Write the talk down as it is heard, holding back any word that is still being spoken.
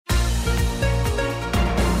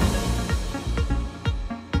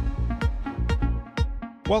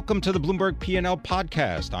Welcome to the Bloomberg P&L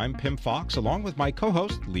podcast. I'm Pim Fox, along with my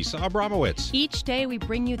co-host, Lisa Abramowitz. Each day, we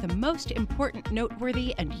bring you the most important,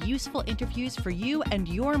 noteworthy, and useful interviews for you and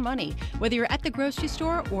your money, whether you're at the grocery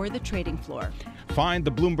store or the trading floor. Find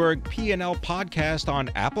the Bloomberg P&L podcast on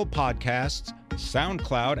Apple Podcasts,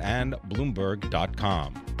 SoundCloud, and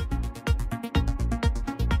Bloomberg.com.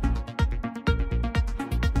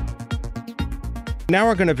 Now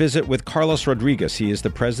we're going to visit with Carlos Rodriguez. He is the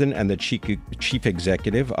president and the chief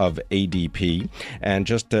executive of ADP. And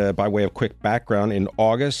just by way of quick background, in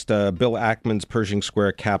August, Bill Ackman's Pershing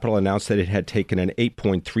Square Capital announced that it had taken an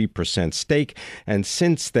 8.3% stake. And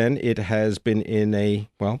since then, it has been in a,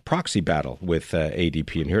 proxy battle with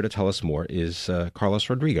ADP. And here to tell us more is Carlos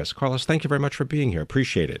Rodriguez. Carlos, thank you very much for being here.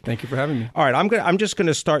 Appreciate it. Thank you for having me. All right, I'm just going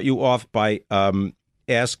to start you off by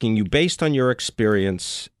asking you, based on your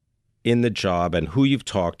experience in the job and who you've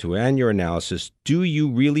talked to and your analysis, do you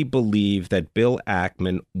really believe that Bill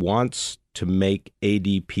Ackman wants to make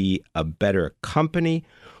ADP a better company,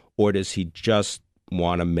 or does he just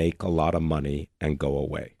want to make a lot of money and go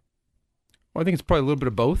away? Well, I think it's probably a little bit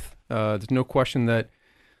of both. There's no question that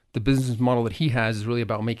the business model that he has is really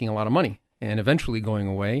about making a lot of money and eventually going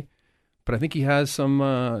away. But I think he has done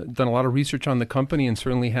a lot of research on the company and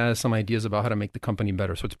certainly has some ideas about how to make the company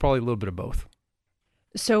better. So it's probably a little bit of both.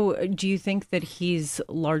 So do you think that he's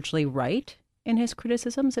largely right in his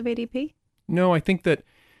criticisms of ADP? No, I think that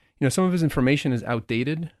some of his information is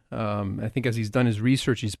outdated. I think as he's done his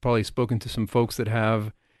research, he's probably spoken to some folks that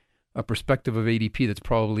have a perspective of ADP that's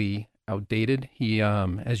probably outdated. He,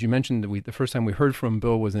 as you mentioned, the first time we heard from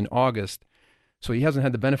Bill was in August. So he hasn't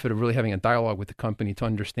had the benefit of really having a dialogue with the company to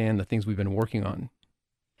understand the things we've been working on.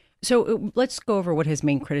 So let's go over what his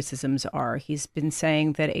main criticisms are. He's been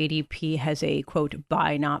saying that ADP has a, quote,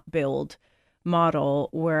 buy, not build model,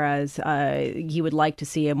 whereas he would like to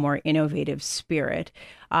see a more innovative spirit.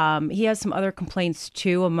 He has some other complaints,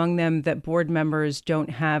 too, among them that board members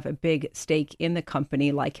don't have a big stake in the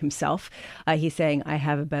company like himself. He's saying, I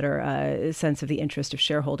have a better sense of the interest of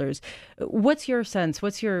shareholders. What's your sense?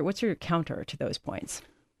 What's your counter to those points?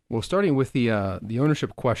 Well, starting with the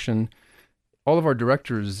ownership question, all of our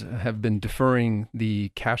directors have been deferring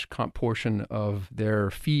the cash comp portion of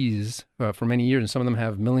their fees for many years, and some of them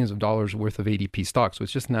have millions of dollars worth of ADP stock. So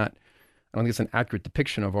it's just not, I don't think it's an accurate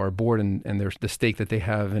depiction of our board and the stake that they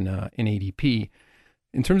have in ADP.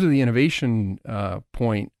 In terms of the innovation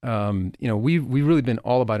point, we've really been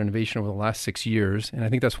all about innovation over the last 6 years, and I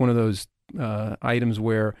think that's one of those items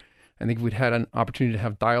where I think if we'd had an opportunity to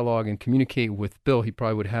have dialogue and communicate with Bill, he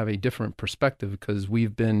probably would have a different perspective, because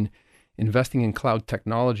we've been investing in cloud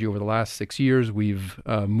technology over the last 6 years. We've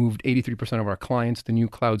moved 83% of our clients to new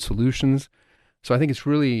cloud solutions. So I think it's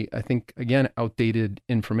really, again, outdated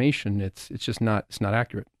information. It's not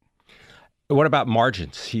accurate. What about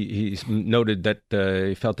margins? He's noted that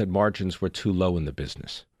he felt that margins were too low in the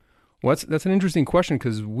business. Well, that's an interesting question,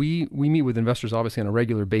 because we meet with investors obviously on a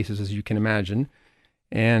regular basis, as you can imagine.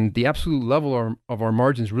 And the absolute level of our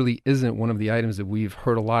margins really isn't one of the items that we've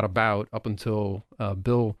heard a lot about up until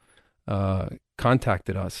Bill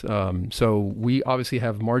contacted us. So we obviously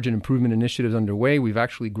have margin improvement initiatives underway. We've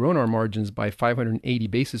actually grown our margins by 580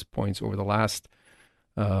 basis points over the last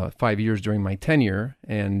 5 years during my tenure.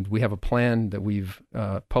 And we have a plan that we've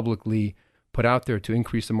publicly put out there to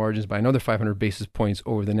increase the margins by another 500 basis points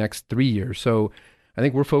over the next 3 years. So I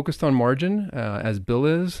think we're focused on margin, as Bill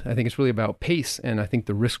is. I think it's really about pace, and I think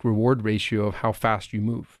the risk-reward ratio of how fast you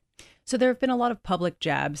move. So there have been a lot of public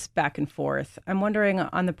jabs back and forth. I'm wondering,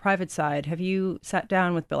 on the private side, have you sat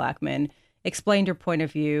down with Bill Ackman, explained your point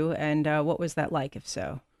of view, and what was that like, if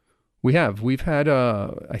so? We have. We've had,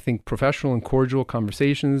 I think, professional and cordial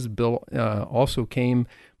conversations. Bill also came,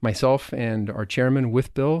 myself and our chairman,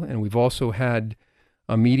 with Bill, and we've also had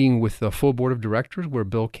a meeting with the full board of directors where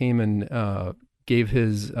Bill came and gave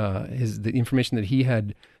the information that he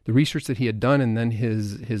had, the research that he had done, and then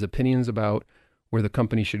his opinions about where the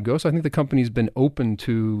company should go. So I think the company's been open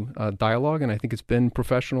to dialogue, and I think it's been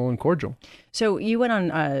professional and cordial. So you went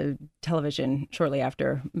on television shortly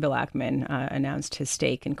after Bill Ackman announced his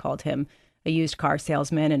stake and called him a used car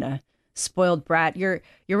salesman and a spoiled brat. Your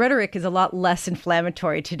rhetoric is a lot less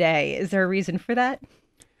inflammatory today. Is there a reason for that?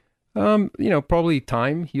 Probably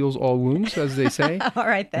time heals all wounds, as they say. All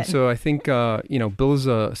right, then. And so I think, Bill is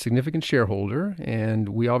a significant shareholder, and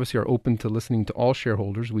we obviously are open to listening to all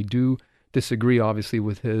shareholders. We do disagree, obviously,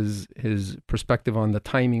 with his perspective on the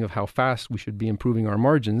timing of how fast we should be improving our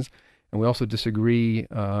margins. And we also disagree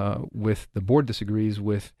the board disagrees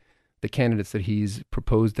with the candidates that he's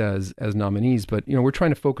proposed as nominees. But, we're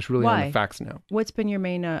trying to focus really on the facts now. What's been your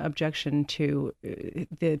main objection to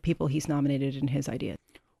the people he's nominated in his idea?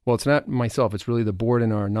 Well, it's not myself. It's really the board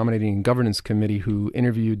and our nominating and governance committee who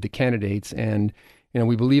interviewed the candidates. And,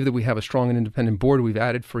 we believe that we have a strong and independent board. We've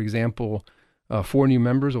added, for example, 4 new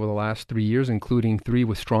members over the last 3 years, including 3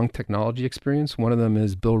 with strong technology experience. One of them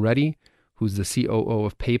is Bill Reddy, who's the COO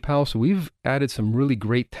of PayPal. So we've added some really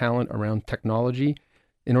great talent around technology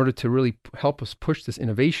in order to really help us push this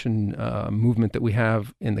innovation movement that we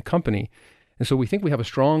have in the company. And so we think we have a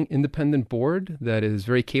strong independent board that is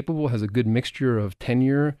very capable, has a good mixture of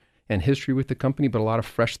tenure and history with the company, but a lot of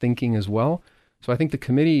fresh thinking as well. So I think the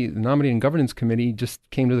committee, the nominating and governance committee, just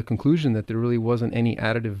came to the conclusion that there really wasn't any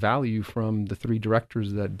additive value from the 3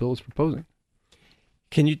 directors that Bill is proposing.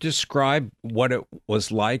 Can you describe what it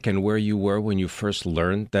was like and where you were when you first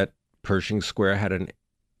learned that Pershing Square had an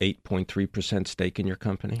 8.3% stake in your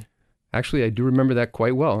company? Actually, I do remember that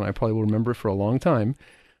quite well, and I probably will remember it for a long time.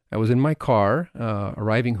 I was in my car,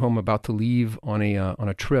 arriving home, about to leave on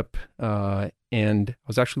a trip, and I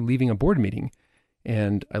was actually leaving a board meeting.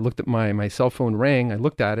 And I looked at my cell phone rang. I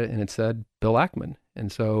looked at it, and it said Bill Ackman.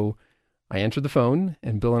 And so I answered the phone,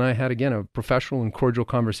 and Bill and I had again a professional and cordial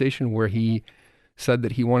conversation where he said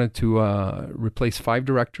that he wanted to replace 5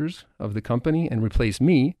 directors of the company and replace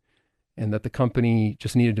me, and that the company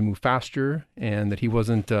just needed to move faster, and that he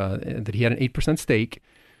wasn't that he had an 8% stake.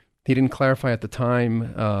 He didn't clarify at the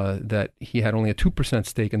time that he had only a 2%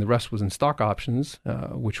 stake, and the rest was in stock options,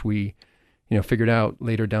 which we, figured out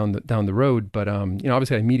later down the road. But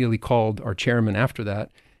obviously, I immediately called our chairman after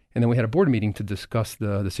that, and then we had a board meeting to discuss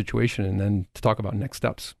the situation and then to talk about next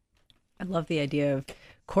steps. I love the idea of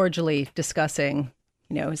cordially discussing,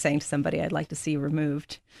 saying to somebody, "I'd like to see you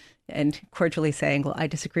removed," and cordially saying, "Well, I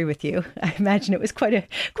disagree with you." I imagine it was quite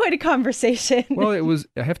a conversation. Well, it was.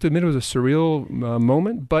 I have to admit, it was a surreal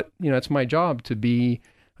moment. But it's my job to be,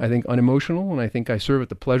 I think, unemotional, and I think I serve at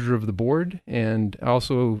the pleasure of the board and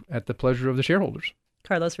also at the pleasure of the shareholders.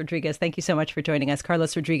 Carlos Rodriguez, thank you so much for joining us.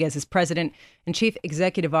 Carlos Rodriguez is President and Chief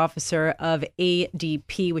Executive Officer of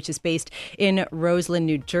ADP, which is based in Roseland,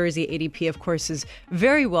 New Jersey. ADP, of course, is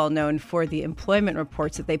very well known for the employment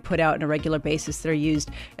reports that they put out on a regular basis that are used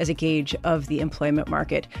as a gauge of the employment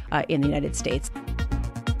market in the United States.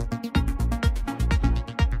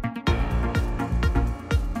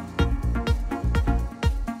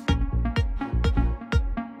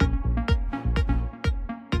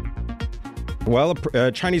 Well,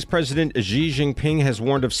 Chinese President Xi Jinping has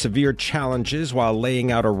warned of severe challenges while laying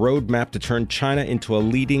out a roadmap to turn China into a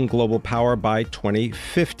leading global power by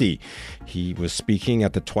 2050. He was speaking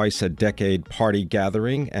at the twice-a-decade party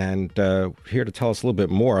gathering, and here to tell us a little bit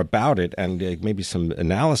more about it and maybe some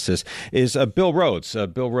analysis is Bill Rhodes.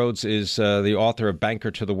 Bill Rhodes is the author of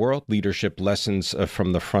Banker to the World, Leadership Lessons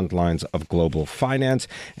from the Front Lines of Global Finance.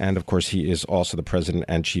 And, of course, he is also the president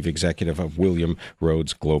and chief executive of William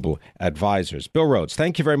Rhodes Global Advisors. Bill Rhodes,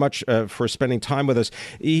 thank you very much for spending time with us.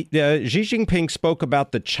 Xi Jinping spoke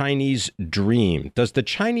about the Chinese dream. Does the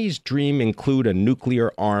Chinese dream include a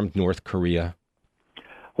nuclear-armed North Korea?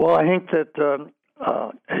 Well, I think that,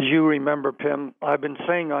 as you remember, Pim, I've been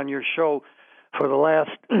saying on your show for the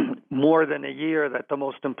last more than a year that the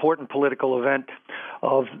most important political event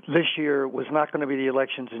of this year was not going to be the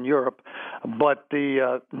elections in Europe, but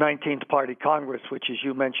the 19th Party Congress, which, as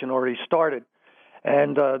you mentioned, already started.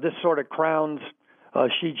 And this sort of crowns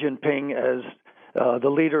Xi Jinping as the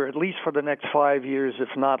leader, at least for the next 5 years, if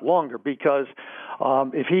not longer, because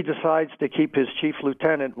if he decides to keep his chief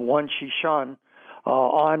lieutenant, Wen Xishan,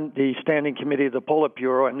 on the Standing Committee of the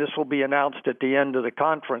Politburo, and this will be announced at the end of the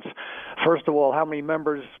conference. First of all, how many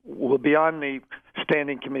members will be on the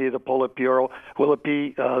Standing Committee of the Politburo? Will it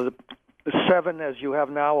be 7, as you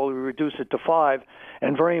have now, or will we reduce it to 5?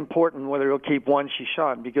 And very important, whether he'll keep Wen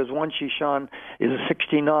Xishan, because Wen Xishan is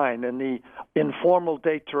 69, and the informal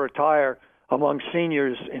date to retire among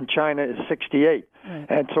seniors in China is 68. Right.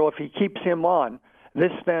 And so if he keeps him on,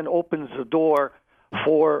 this then opens the door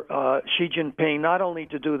for Xi Jinping not only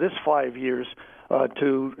to do this 5 years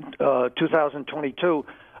to 2022,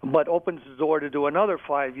 but opens the door to do another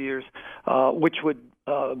 5 years, which would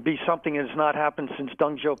be something that has not happened since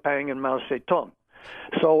Deng Xiaoping and Mao Zedong.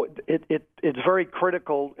 So it's very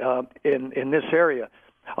critical in this area.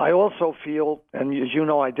 I also feel, and as you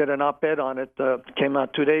know, I did an op-ed on it, came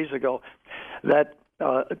out 2 days ago, that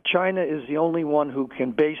China is the only one who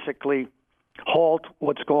can basically halt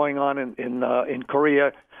what's going on in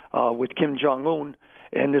Korea with Kim Jong-un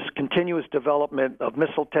and this continuous development of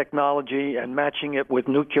missile technology and matching it with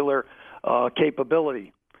nuclear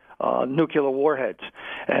capability, nuclear warheads.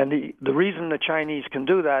 And the reason the Chinese can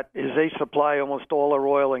do that is they supply almost all their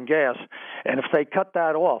oil and gas. And if they cut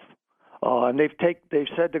that off, And they've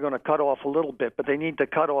said they're going to cut off a little bit, but they need to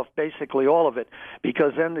cut off basically all of it,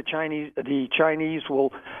 because then the Chinese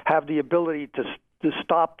will have the ability to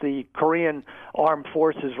stop the Korean armed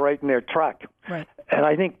forces right in their track. Right. And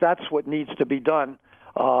I think that's what needs to be done.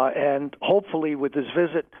 And hopefully, with this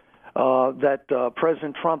visit that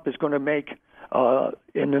President Trump is going to make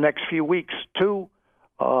in the next few weeks to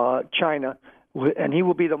China, and he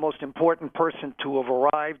will be the most important person to have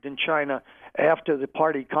arrived in China after the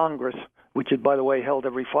Party Congress, which is, by the way, held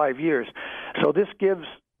every 5 years. So this gives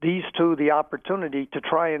these two the opportunity to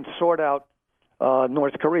try and sort out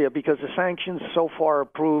North Korea, because the sanctions so far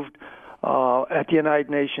approved at the United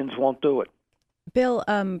Nations won't do it. Bill,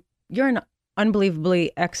 you're an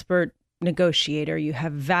unbelievably expert negotiator. You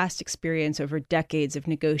have vast experience over decades of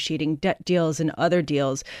negotiating debt deals and other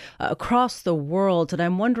deals across the world. And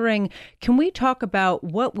I'm wondering, can we talk about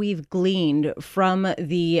what we've gleaned from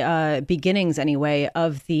the beginnings, anyway,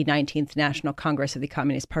 of the 19th National Congress of the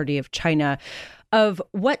Communist Party of China, of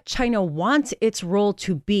what China wants its role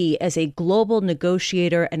to be as a global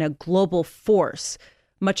negotiator and a global force,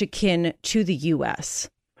 much akin to the U.S.?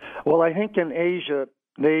 Well, I think in Asia,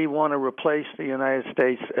 they want to replace the United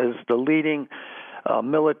States as the leading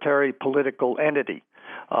military political entity.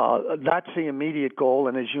 That's the immediate goal.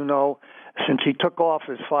 And as you know, since he took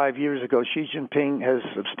office 5 years ago, Xi Jinping has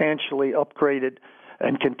substantially upgraded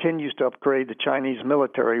and continues to upgrade the Chinese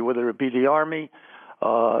military, whether it be the Army,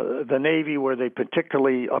 the Navy, where they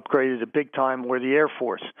particularly upgraded it big time, or the Air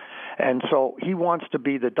Force. And so he wants to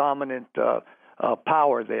be the dominant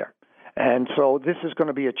power there. And so this is going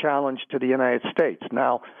to be a challenge to the United States.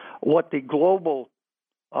 Now, what the global,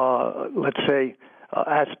 let's say,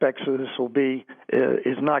 aspects of this will be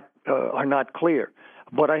are not clear.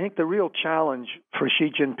 But I think the real challenge for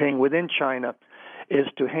Xi Jinping within China is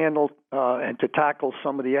to handle and to tackle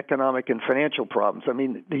some of the economic and financial problems. I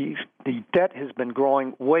mean, the debt has been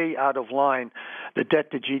growing way out of line, the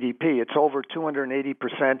debt to GDP. It's over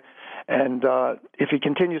 280%. And if he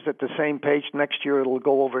continues at the same pace, next year it'll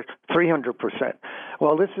go over 300%.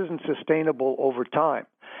 Well, this isn't sustainable over time.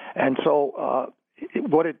 And so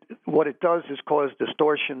what it does is cause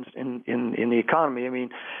distortions in the economy. I mean,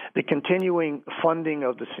 the continuing funding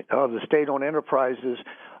of the state-owned enterprises,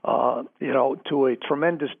 to a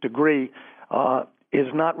tremendous degree, is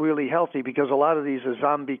not really healthy, because a lot of these are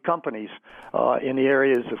zombie companies in the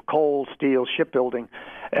areas of coal, steel, shipbuilding.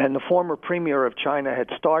 And the former premier of China had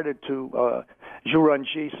started to, Zhu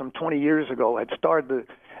Rongji, some 20 years ago, had started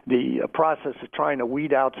the process of trying to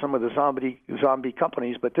weed out some of the zombie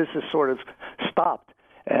companies, but this has sort of stopped.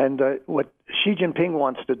 And what Xi Jinping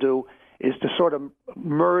wants to do is to sort of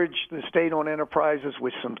merge the state-owned enterprises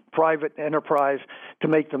with some private enterprise to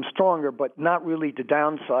make them stronger, but not really to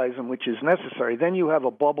downsize them, which is necessary. Then you have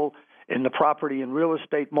a bubble in the property and real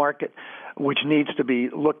estate market, which needs to be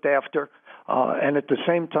looked after. And at the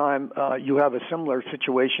same time, you have a similar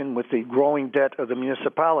situation with the growing debt of the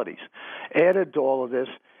municipalities. Added to all of this,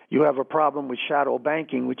 you have a problem with shadow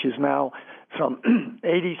banking, which is now some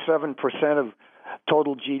 87% of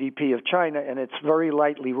total GDP of China, and it's very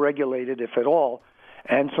lightly regulated, if at all.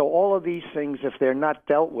 And so all of these things, if they're not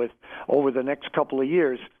dealt with over the next couple of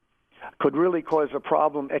years, could really cause a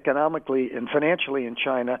problem economically and financially in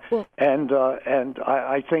China. Well, and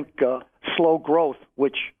I think slow growth,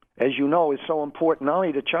 which, as you know, is so important not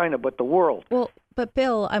only to China but the world. Well, but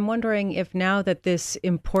Bill, I'm wondering if now that this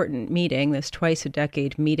important meeting, this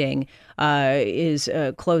twice-a-decade meeting, is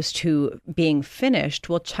close to being finished,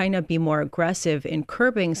 will China be more aggressive in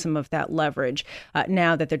curbing some of that leverage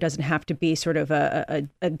now that there doesn't have to be sort of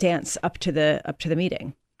a dance up to the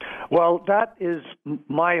meeting? Well, that is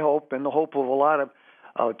my hope, and the hope of a lot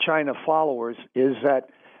of China followers, is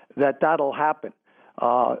that'll happen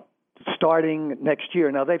starting next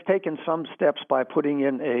year. Now, they've taken some steps by putting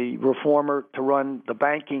in a reformer to run the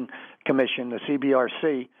banking commission, the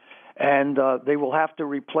CBRC, and they will have to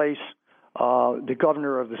replace the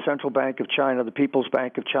governor of the Central Bank of China, the People's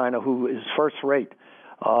Bank of China, who is first rate,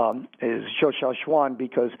 is Zhou Xiaochuan,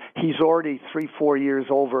 because he's already 3-4 years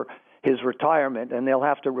over his retirement, and they'll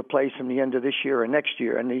have to replace him the end of this year or next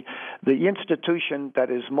year. And the institution that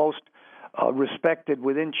is most respected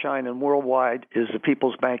within China and worldwide is the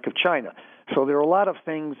People's Bank of China. So there are a lot of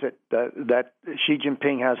things that Xi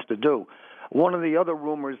Jinping has to do. One of the other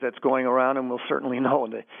rumors that's going around, and we'll certainly know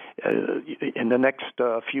in the next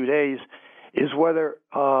few days, is whether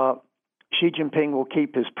Xi Jinping will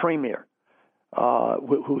keep his premier,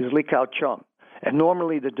 who is Li Keqiang. And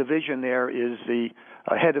normally the division there is the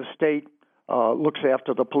head of state looks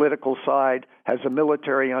after the political side, has a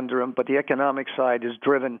military under him, but the economic side is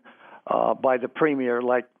driven by the premier,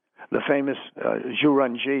 like the famous Zhu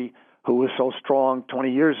Rongji, who was so strong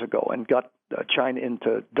 20 years ago and got China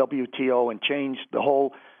into WTO and changed the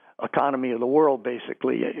whole economy of the world,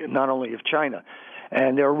 basically, not only of China.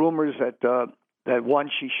 And there are rumors that Wan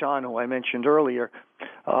Xishan, who I mentioned earlier,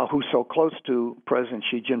 who's so close to President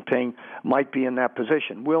Xi Jinping, might be in that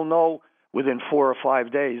position. We'll know within 4 or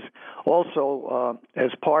 5 days. Also,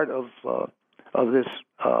 as part of this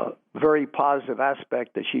very positive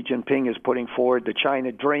aspect that Xi Jinping is putting forward, the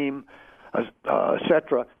China Dream,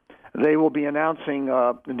 etc., they will be announcing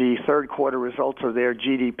the third quarter results of their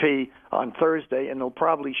GDP on Thursday, and they'll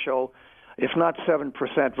probably show, if not 7%,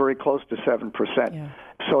 very close to 7%. Yeah.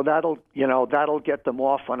 So that'll get them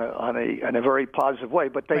off in a very positive way.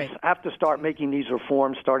 But they have to start making these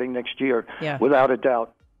reforms starting next year, without a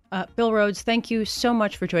doubt. Bill Rhodes, thank you so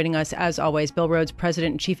much for joining us, as always. Bill Rhodes,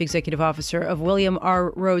 President and Chief Executive Officer of William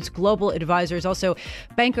R. Rhodes Global Advisors, also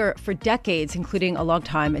banker for decades, including a long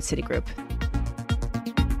time at Citigroup.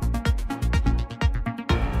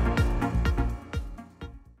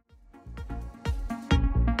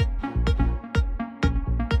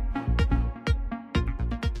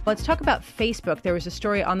 Let's talk about Facebook. There was a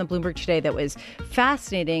story on the Bloomberg today that was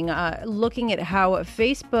fascinating, looking at how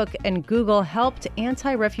Facebook and Google helped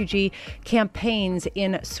anti-refugee campaigns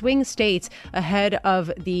in swing states ahead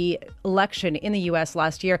of the election in the U.S.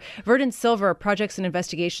 last year. Vernon Silver, projects and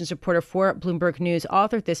investigations reporter for Bloomberg News,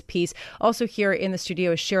 authored this piece. Also here in the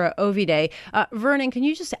studio is Shira Ovide. Vernon, can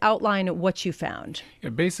you just outline what you found? Yeah,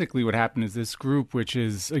 basically what happened is this group, which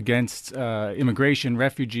is against immigration,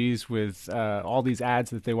 refugees, with all these ads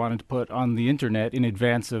that they wanted to put on the internet in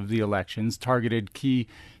advance of the elections, targeted key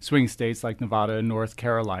swing states like Nevada and North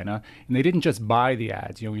Carolina. And they didn't just buy the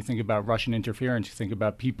ads. When you think about Russian interference, you think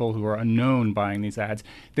about people who are unknown buying these ads.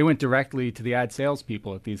 They went directly to the ad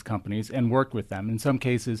salespeople at these companies and worked with them. In some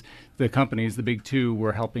cases, the companies, the big two,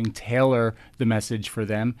 were helping tailor the message for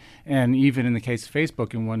them. And even in the case of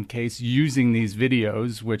Facebook, in one case, using these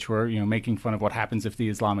videos, which were, making fun of what happens if the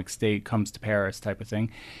Islamic State comes to Paris type of thing,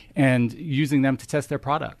 and using them to test their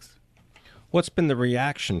products. What's been the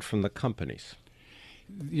reaction from the companies?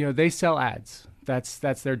 They sell ads. That's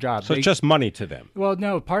their job. So it's just money to them. Well,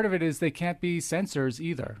 no. Part of it is they can't be censors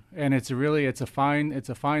either, and it's a fine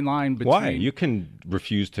line between. Why? You can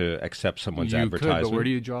refuse to accept someone's advertisement. You could, but where do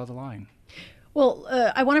you draw the line? Well,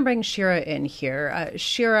 I want to bring Shira in here.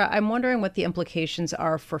 Shira, I'm wondering what the implications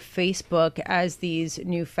are for Facebook as these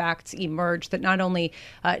new facts emerge, that not only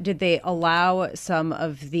did they allow some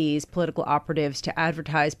of these political operatives to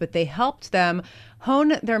advertise, but they helped them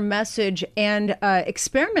hone their message and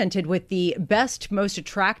experimented with the best, most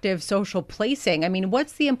attractive social placing. I mean,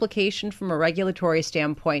 what's the implication from a regulatory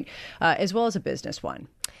standpoint as well as a business one?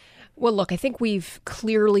 Well, look, I think we've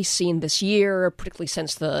clearly seen this year, particularly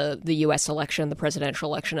since the U.S. election, the presidential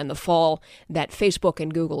election in the fall, that Facebook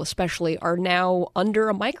and Google especially are now under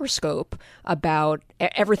a microscope about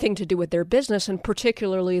everything to do with their business, and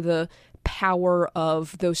particularly the power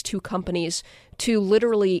of those two companies to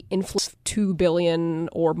literally influence 2 billion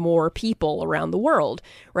or more people around the world,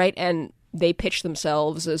 right? And they pitch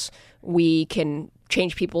themselves as, we can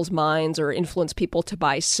change people's minds or influence people to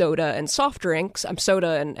buy soda and soft drinks,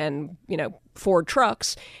 soda and Ford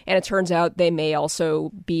trucks. And it turns out they may also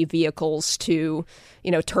be vehicles to,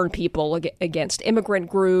 turn people against immigrant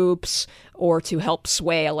groups or to help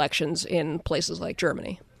sway elections in places like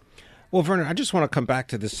Germany. Well, Vernon, I just want to come back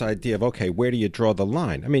to this idea of, okay, where do you draw the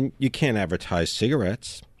line? I mean, you can't advertise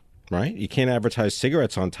cigarettes, right? You can't advertise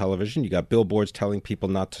cigarettes on television. You got billboards telling people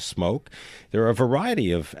not to smoke. There are a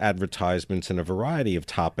variety of advertisements and a variety of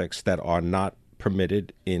topics that are not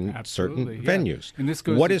permitted in certain venues. And this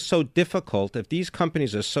what is so difficult if these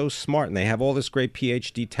companies are so smart and they have all this great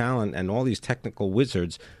PhD talent and all these technical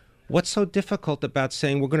wizards? What's so difficult about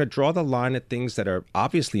saying we're going to draw the line at things that are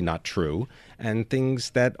obviously not true and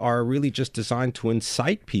things that are really just designed to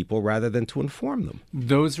incite people rather than to inform them?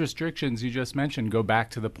 Those restrictions you just mentioned go back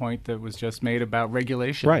to the point that was just made about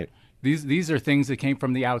regulation. Right. These are things that came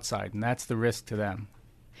from the outside, and that's the risk to them.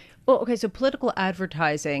 Well, okay, so political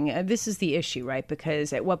advertising, this is the issue, right?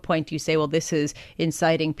 Because at what point do you say, well, this is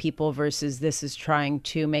inciting people versus this is trying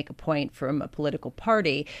to make a point from a political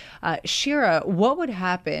party? Shira, what would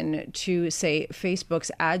happen to, say,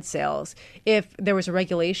 Facebook's ad sales if there was a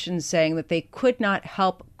regulation saying that they could not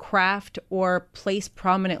help craft or place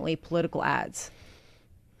prominently political ads?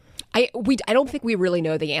 I don't think we really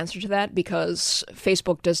know the answer to that because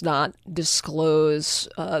Facebook does not disclose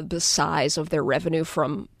the size of their revenue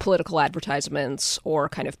from political advertisements or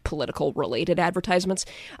kind of political related advertisements.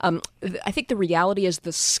 I think the reality is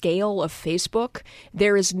the scale of Facebook.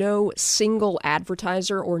 There is no single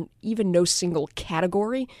advertiser or even no single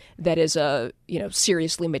category that is a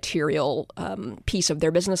seriously material piece of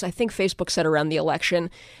their business. I think Facebook said around the election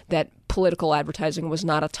that political advertising was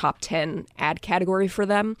not a top 10 ad category for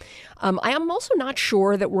them. I am also not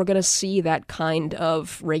sure that we're going to see that kind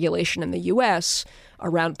of regulation in the U.S.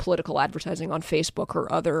 around political advertising on Facebook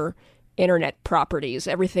or other internet properties.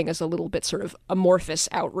 Everything is a little bit sort of amorphous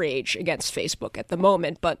outrage against Facebook at the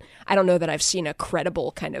moment, but I don't know that I've seen a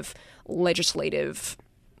credible kind of legislative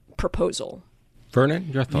proposal. Vernon,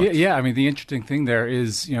 your thoughts? Yeah. I mean, the interesting thing there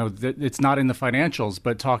is, it's not in the financials,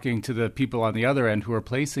 but talking to the people on the other end who are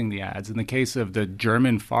placing the ads. In the case of the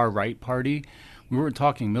German far-right party, we weren't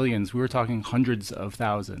talking millions. We were talking hundreds of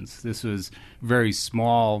thousands. This was very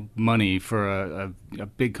small money for a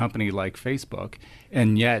big company like Facebook.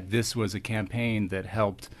 And yet this was a campaign that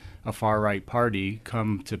helped a far-right party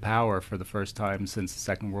come to power for the first time since the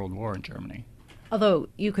Second World War in Germany. Although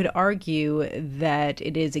you could argue that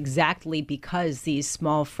it is exactly because these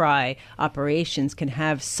small fry operations can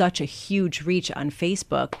have such a huge reach on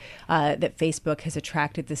Facebook that Facebook has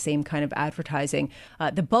attracted the same kind of advertising,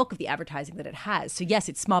 the bulk of the advertising that it has. So yes,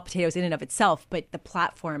 it's small potatoes in and of itself, but the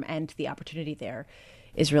platform and the opportunity there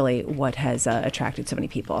is really what has attracted so many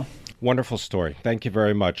people. Wonderful story. Thank you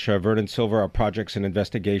very much. Vernon Silver, our projects and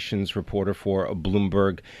investigations reporter for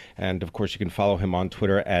Bloomberg. And of course, you can follow him on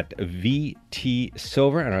Twitter at VT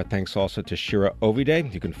Silver. And our thanks also to Shira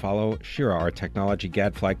Ovide. You can follow Shira, our technology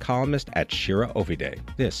gadfly columnist, at Shira Ovide.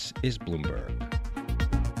 This is Bloomberg.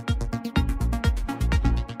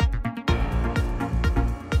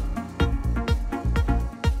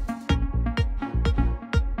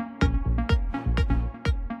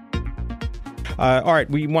 All right,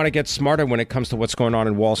 we want to get smarter when it comes to what's going on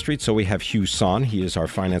in Wall Street, so we have Hugh Son. He is our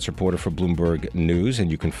finance reporter for Bloomberg News, and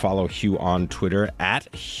you can follow Hugh on Twitter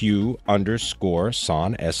at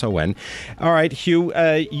Hugh_Son, S-O-N. All right, Hugh,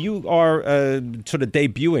 you are sort of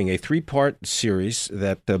debuting a three-part series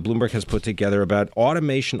that Bloomberg has put together about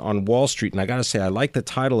automation on Wall Street, and I got to say, I like the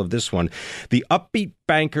title of this one, The Upbeat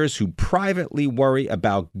Bankers Who Privately Worry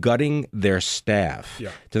About Gutting Their Staff. Yeah.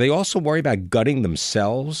 Do they also worry about gutting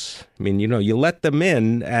themselves? I mean, you let them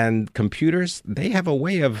in, and computers, they have a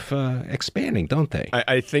way of expanding, don't they?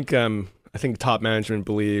 I think top management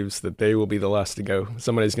believes that they will be the last to go.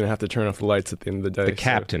 Somebody's going to have to turn off the lights at the end of the day. The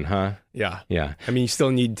captain, huh? Yeah. Yeah. I mean, you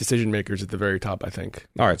still need decision makers at the very top, I think.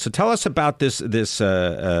 All right. So tell us about this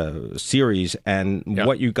series and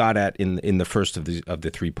what you got at in the first of the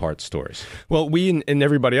three-part stories. Well, we and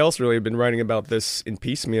everybody else really have been writing about this in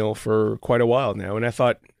piecemeal for quite a while now, and I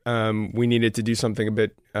thought we needed to do something a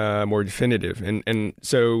bit more definitive. And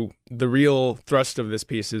so the real thrust of this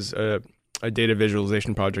piece is a data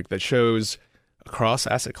visualization project that shows across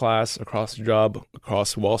asset class, across job,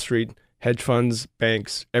 across Wall Street, hedge funds,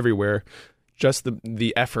 banks, everywhere, just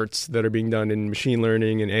the efforts that are being done in machine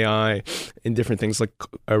learning and AI, in different things like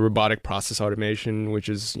robotic process automation, which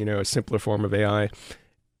is a simpler form of AI.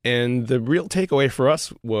 And the real takeaway for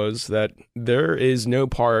us was that there is no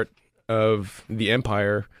part of the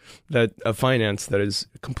empire of finance that is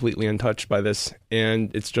completely untouched by this, and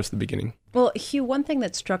it's just the beginning. Well, Hugh, one thing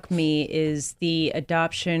that struck me is the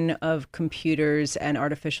adoption of computers and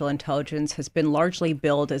artificial intelligence has been largely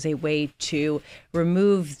billed as a way to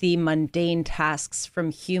remove the mundane tasks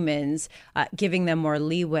from humans, giving them more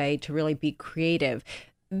leeway to really be creative.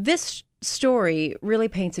 This story really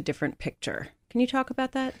paints a different picture. Can you talk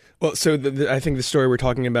about that? Well, so I think the story we're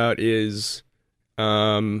talking about is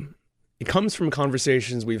it comes from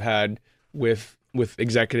conversations we've had with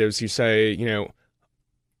executives who say,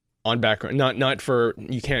 on background, not for,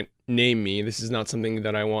 you can't name me, this is not something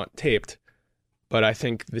that I want taped, but I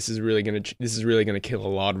think this is really going to kill a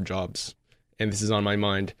lot of jobs, and this is on my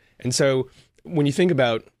mind. And so when you think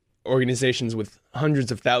about organizations with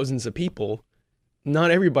hundreds of thousands of people,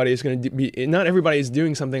 not everybody is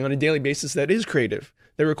doing something on a daily basis that is creative,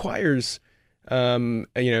 that requires real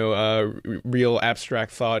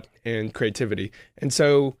abstract thought and creativity. And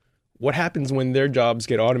so what happens when their jobs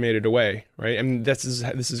get automated away, right? I mean, this is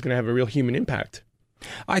going to have a real human impact.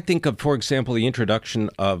 I think of, for example, the introduction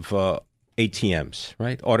of ATMs,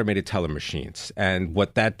 right? Automated teller machines, and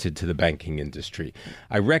what that did to the banking industry.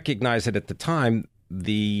 I recognize that at the time,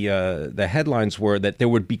 the headlines were that there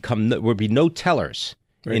would be no tellers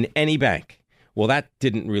in any bank. Well, that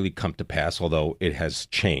didn't really come to pass, although it has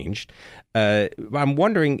changed. I'm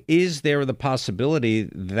wondering, is there the possibility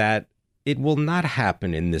that it will not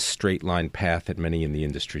happen in this straight line path that many in the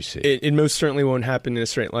industry see? It most certainly won't happen in a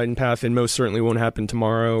straight line path. It most certainly won't happen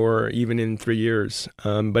tomorrow or even in 3 years.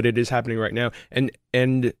 But it is happening right now. And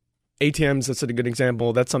ATMs, that's a good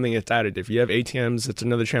example. That's something that's additive. You have ATMs, it's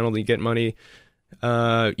another channel that you get money.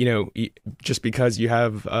 Just because you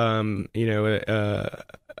have,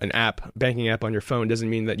 an app, banking app on your phone doesn't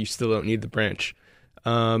mean that you still don't need the branch.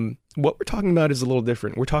 What we're talking about is a little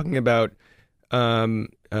different. We're talking about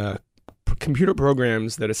computer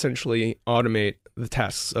programs that essentially automate the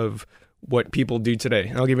tasks of what people do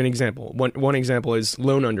today. I'll give an example. One example is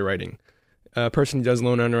loan underwriting. A person who does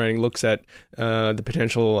loan underwriting looks at the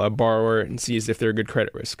potential borrower and sees if they're a good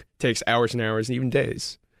credit risk. It takes hours and hours and even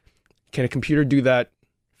days. Can a computer do that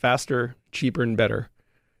faster, cheaper, and better?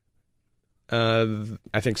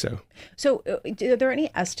 I think so. So are there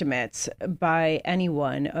any estimates by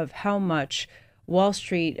anyone of how much Wall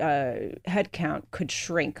Street headcount could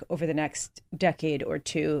shrink over the next decade or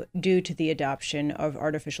two due to the adoption of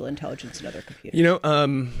artificial intelligence and other computers?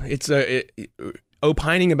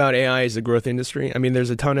 Opining about AI is a growth industry. I mean,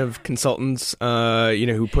 there's a ton of consultants,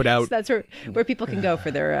 who put out. So that's where people can go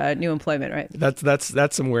for their new employment, right?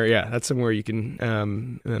 That's somewhere. Yeah, that's somewhere you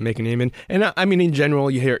can make a name in. And I mean, in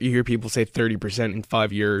general, you hear people say 30% in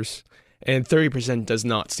 5 years, and 30% does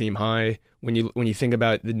not seem high when you think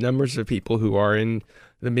about the numbers of people who are in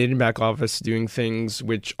the mid and back office doing things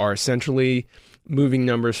which are essentially moving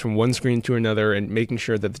numbers from one screen to another and making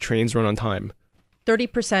sure that the trains run on time.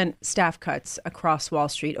 30% staff cuts across Wall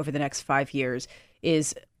Street over the next 5 years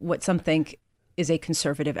is what some think is a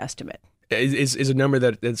conservative estimate. Is a number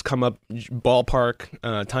that's come up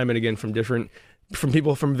ballpark time and again from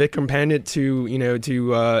people from Vikram Pandit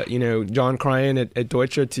to John Cryan at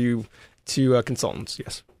Deutsche to consultants.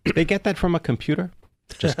 Yes, they get that from a computer.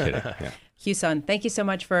 Just kidding. Yeah. Hugh-sun, thank you so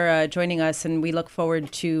much for joining us, and we look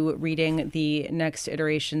forward to reading the next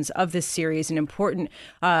iterations of this series, an important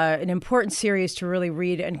series to really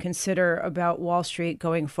read and consider about Wall Street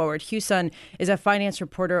going forward. Hugh-sun is a finance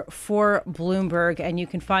reporter for Bloomberg, and you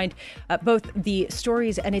can find both the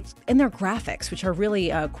stories and their graphics, which are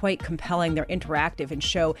really quite compelling. They're interactive and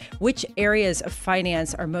show which areas of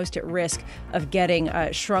finance are most at risk of getting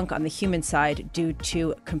shrunk on the human side due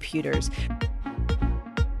to computers.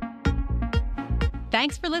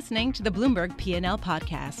 Thanks for listening to the Bloomberg P&L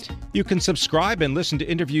podcast. You can subscribe and listen to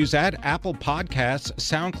interviews at Apple Podcasts,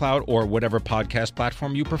 SoundCloud, or whatever podcast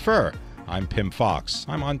platform you prefer. I'm Pim Fox.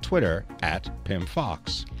 I'm on Twitter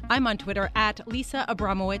 @PimFox. I'm on Twitter @Lisa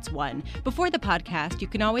Abramowitz1. Before the podcast, you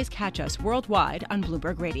can always catch us worldwide on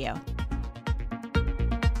Bloomberg Radio.